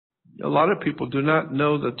a lot of people do not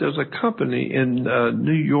know that there's a company in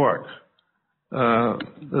New York.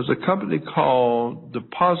 There's a company called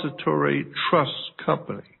Depository Trust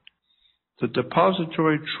Company. The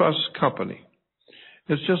Depository Trust Company.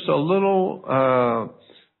 It's just a little,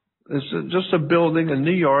 it's just a building in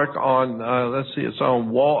New York on, let's see, it's on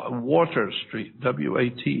Water Street,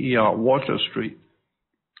 W-A-T-E-R, Water Street,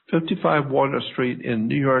 55 Water Street in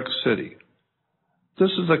New York City.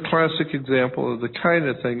 This is a classic example of the kind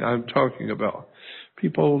of thing I'm talking about.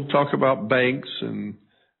 People talk about banks and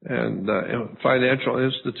financial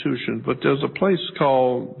institutions, but there's a place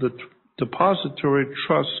called the Depository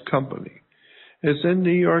Trust Company. It's in New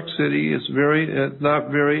York City. It's not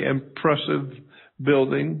very impressive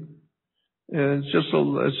building, and it's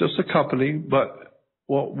just a company. But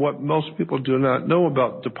what most people do not know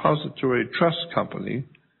about Depository Trust Company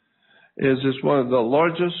is it's one of the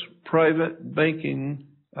largest private banking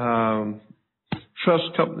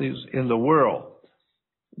trust companies in the world.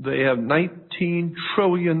 They have $19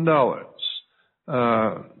 trillion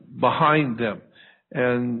behind them.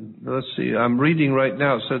 And let's see, I'm reading right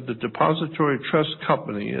now, it said the Depository Trust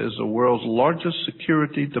Company is the world's largest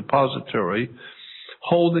security depository,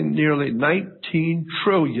 holding nearly $19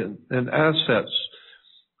 trillion in assets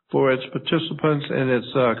for its participants and its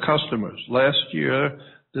customers. Last year,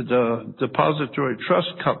 the Depository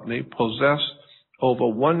Trust Company possessed over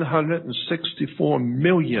 164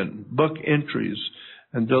 million book entries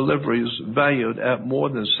and deliveries valued at more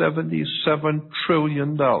than $77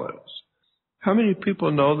 trillion. How many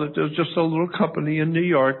people know that there's just a little company in New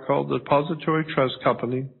York called the Depository Trust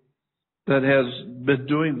Company that has been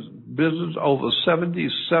doing business over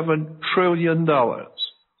 $77 trillion?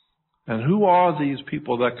 And who are these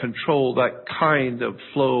people that control that kind of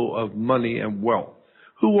flow of money and wealth?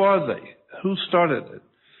 Who are they? Who started it?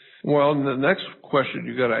 Well, the next question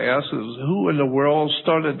you got to ask is, who in the world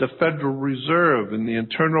started the Federal Reserve and the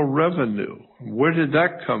Internal Revenue? Where did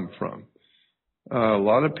that come from? A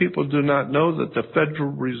lot of people do not know that the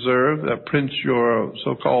Federal Reserve that prints your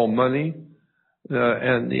so-called money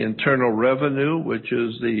and the Internal Revenue, which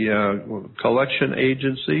is the collection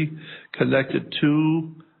agency connected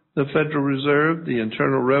to the Federal Reserve, the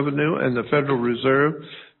Internal Revenue and the Federal Reserve,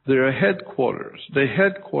 their headquarters. The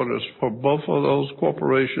headquarters for both of those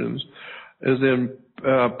corporations is in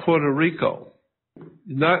Puerto Rico,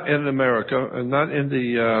 not in America, and not in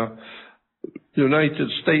the United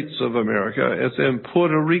States of America. It's in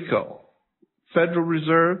Puerto Rico. Federal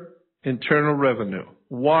Reserve, Internal Revenue.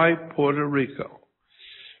 Why Puerto Rico?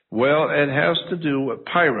 Well, it has to do with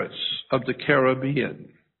pirates of the Caribbean.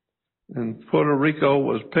 And Puerto Rico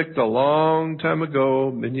was picked a long time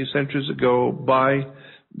ago, many centuries ago, by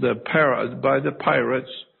the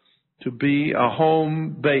pirates to be a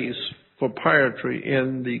home base for piracy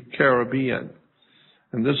in the Caribbean.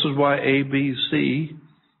 And this is why ABC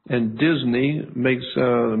and Disney makes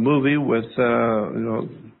a movie with the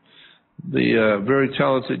very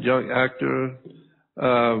talented young actor,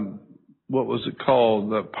 what was it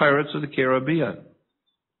called? The Pirates of the Caribbean.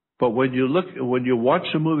 But when you watch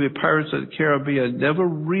the movie Pirates of the Caribbean, never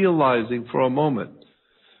realizing for a moment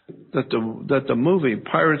that the movie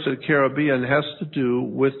Pirates of the Caribbean has to do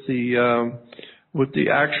with the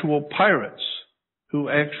actual pirates who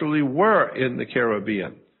actually were in the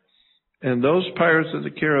Caribbean. And those Pirates of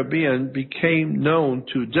the Caribbean became known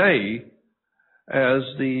today as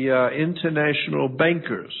the international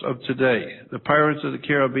bankers of today. The Pirates of the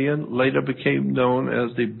Caribbean later became known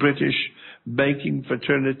as the British banking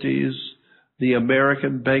fraternities, the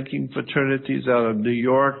American banking fraternities out of New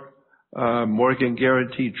York, Morgan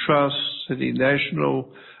Guaranty Trust, City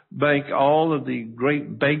National Bank. All of the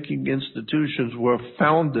great banking institutions were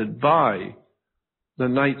founded by the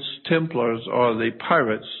Knights Templars, or the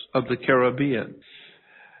Pirates of the Caribbean.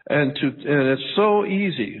 And it's so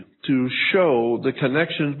easy to show the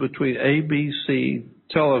connections between ABC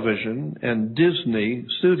television and Disney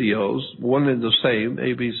Studios, one and the same.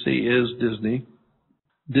 ABC is Disney.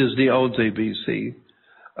 Disney owns ABC.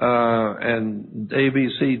 And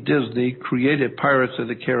ABC Disney created Pirates of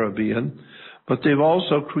the Caribbean, but they've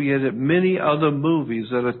also created many other movies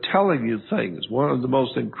that are telling you things. One of the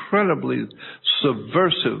most incredibly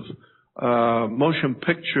subversive motion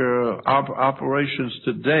picture operations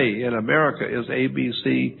today in America is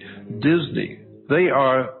ABC Disney. They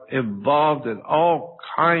are involved in all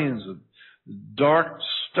kinds of dark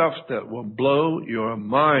stuff that will blow your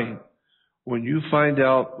mind when you find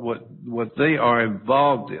out what they are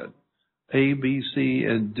involved in. ABC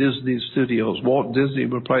and Disney Studios. Walt Disney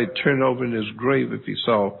would probably turn over in his grave if he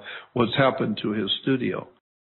saw what's happened to his studio.